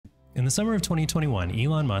In the summer of 2021,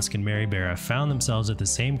 Elon Musk and Barra found themselves at the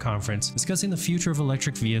same conference discussing the future of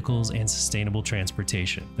electric vehicles and sustainable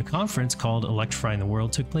transportation. The conference, called Electrifying the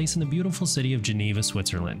World, took place in the beautiful city of Geneva,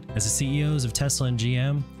 Switzerland. As the CEOs of Tesla and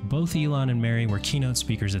GM, both Elon and Mary were keynote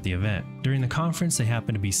speakers at the event. During the conference, they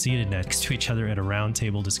happened to be seated next to each other at a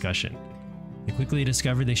roundtable discussion. They quickly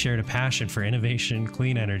discovered they shared a passion for innovation,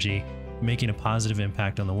 clean energy, making a positive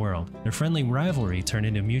impact on the world. Their friendly rivalry turned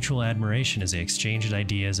into mutual admiration as they exchanged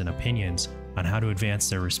ideas and opinions on how to advance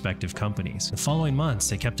their respective companies. The following months,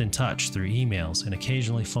 they kept in touch through emails and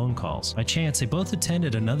occasionally phone calls. By chance, they both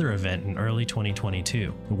attended another event in early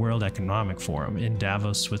 2022, the World Economic Forum in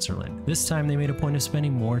Davos, Switzerland. This time, they made a point of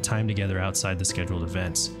spending more time together outside the scheduled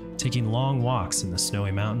events, taking long walks in the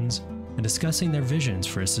snowy mountains, and discussing their visions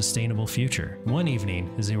for a sustainable future. One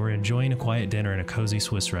evening, as they were enjoying a quiet dinner in a cozy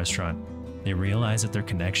Swiss restaurant, they realized that their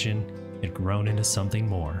connection had grown into something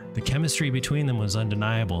more. The chemistry between them was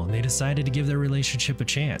undeniable, and they decided to give their relationship a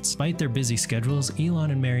chance. Despite their busy schedules,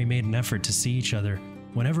 Elon and Mary made an effort to see each other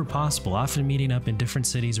whenever possible, often meeting up in different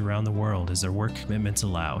cities around the world as their work commitments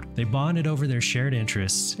allowed. They bonded over their shared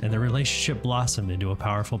interests, and their relationship blossomed into a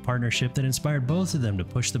powerful partnership that inspired both of them to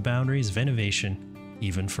push the boundaries of innovation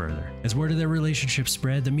even further. As word of their relationship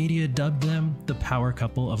spread, the media dubbed them the power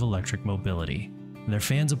couple of electric mobility, and their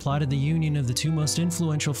fans applauded the union of the two most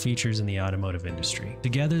influential features in the automotive industry.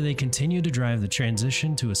 Together, they continue to drive the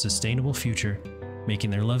transition to a sustainable future, making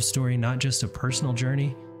their love story not just a personal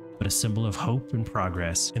journey, but a symbol of hope and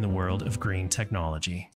progress in the world of green technology.